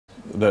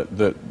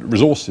that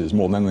resources,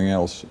 more than anything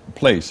else,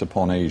 place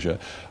upon Asia,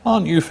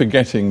 aren't you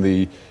forgetting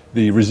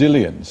the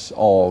resilience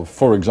of,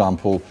 for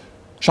example,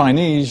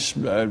 Chinese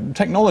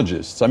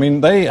technologists? I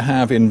mean, they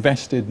have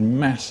invested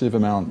massive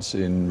amounts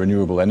in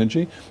renewable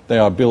energy. They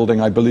are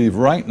building, I believe,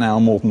 right now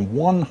more than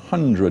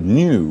 100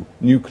 new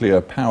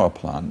nuclear power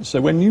plants. So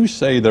when you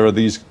say there are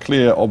these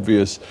clear,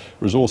 obvious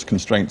resource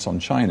constraints on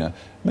China,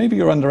 maybe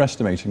you're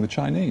underestimating the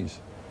Chinese.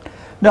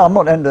 No, I'm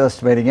not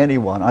underestimating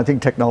anyone. I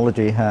think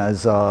technology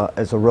has a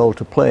role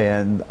to play,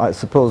 and I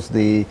suppose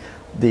the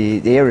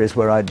areas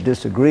where I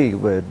disagree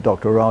with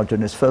Dr.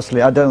 Rajan is,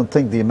 firstly, I don't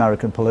think the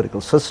American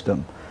political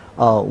system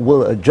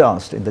will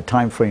adjust in the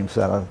timeframes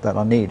that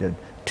are needed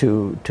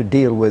to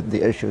deal with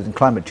the issues, and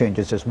climate change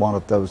is just one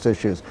of those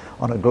issues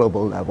on a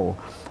global level.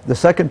 The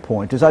second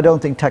point is I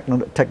don't think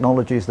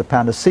technology is the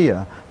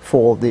panacea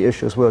for the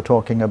issues we're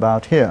talking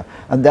about here,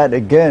 and that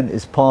again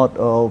is part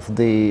of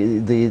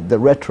the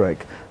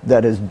rhetoric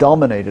that has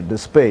dominated the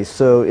space.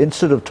 So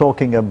instead of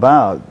talking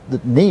about the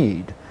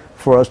need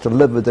for us to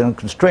live within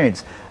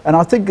constraints, and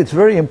I think it's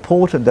very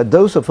important that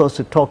those of us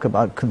who talk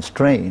about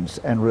constraints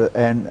and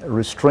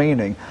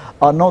restraining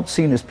are not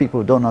seen as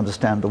people who don't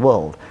understand the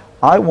world.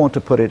 I want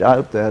to put it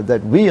out there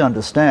that we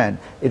understand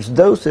it's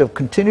those that have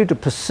continued to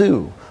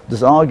pursue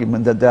this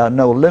argument that there are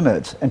no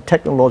limits and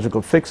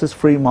technological fixes,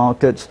 free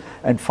markets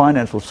and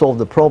finance will solve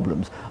the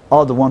problems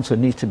are the ones who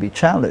need to be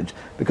challenged.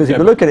 Because if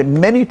you look at it,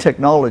 many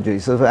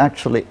technologies have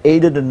actually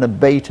aided and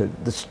abated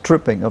the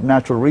stripping of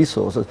natural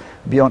resources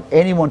beyond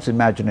anyone's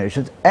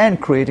imaginations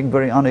and creating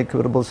very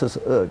unequitable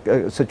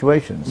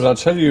situations. But I'll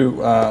tell you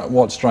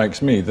what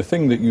strikes me. The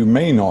thing that you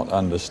may not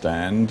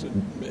understand,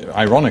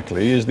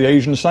 ironically, is the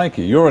Asian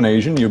psyche. You're an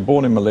Asian, you're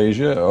born in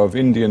Malaysia, of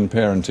Indian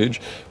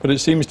parentage, but it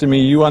seems to me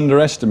you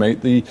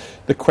underestimate the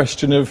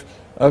question of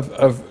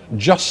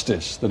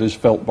justice that is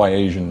felt by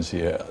Asians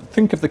here.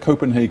 Think of the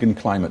Copenhagen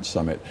Climate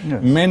Summit.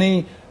 Yes.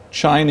 Many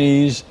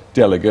Chinese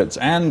delegates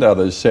and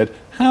others said,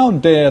 how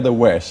dare the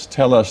West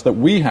tell us that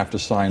we have to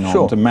sign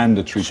on to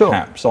mandatory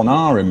caps on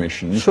our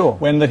emissions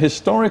when the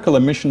historical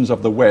emissions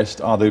of the West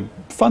are the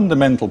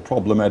fundamental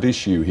problem at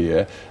issue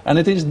here, and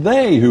it is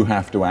they who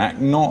have to act,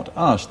 not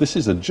us. This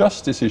is a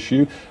justice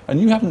issue,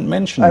 and you haven't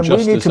mentioned justice at all.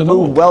 And we need to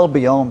move well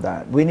beyond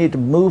that. We need to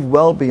move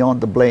well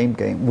beyond the blame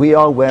game. We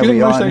are where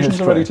we are in history. Do you think most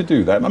Asians are ready to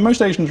do that? Are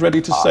most Asians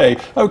ready to say,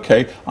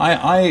 okay,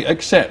 I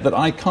accept that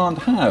I can't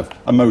have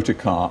a motor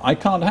car, I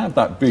can't have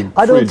that big fridge.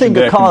 I don't think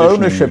a car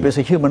ownership is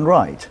a human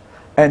right.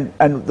 And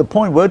the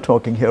point we're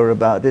talking here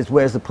about is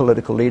where's the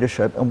political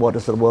leadership and what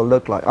does the world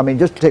look like? I mean,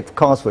 just take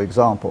cars, for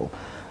example.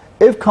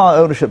 If car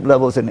ownership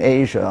levels in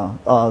Asia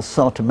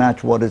start to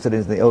match what is it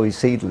in the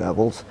OECD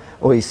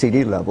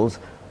levels,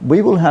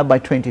 we will have by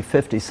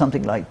 2050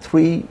 something like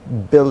 3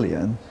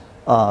 billion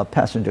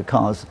passenger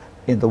cars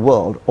in the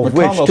world, of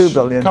which 2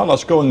 billion...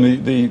 Carlos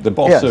Ghosn, the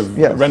boss of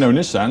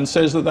Renault-Nissan,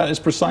 says that is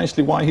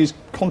precisely why he's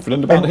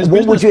confident about his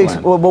business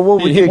plan. What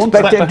would you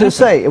expect him to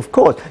say? Of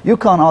course, you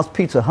can't ask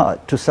Pizza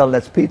Hut to sell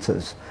less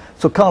pizzas.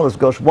 So Carlos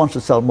Ghosn wants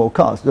to sell more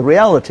cars. The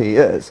reality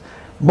is,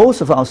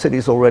 most of our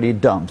cities are already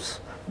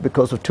dumps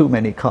because of too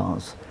many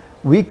cars.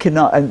 We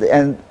cannot,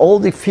 and all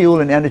the fuel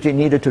and energy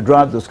needed to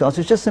drive those cars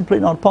is just simply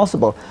not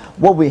possible.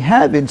 What we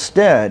have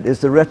instead is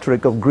the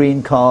rhetoric of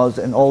green cars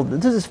and all.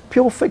 This is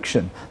pure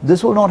fiction.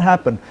 This will not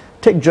happen.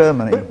 Take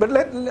Germany. But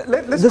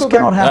let's this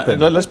cannot happen.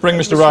 Let's bring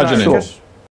Mr. Rajan in.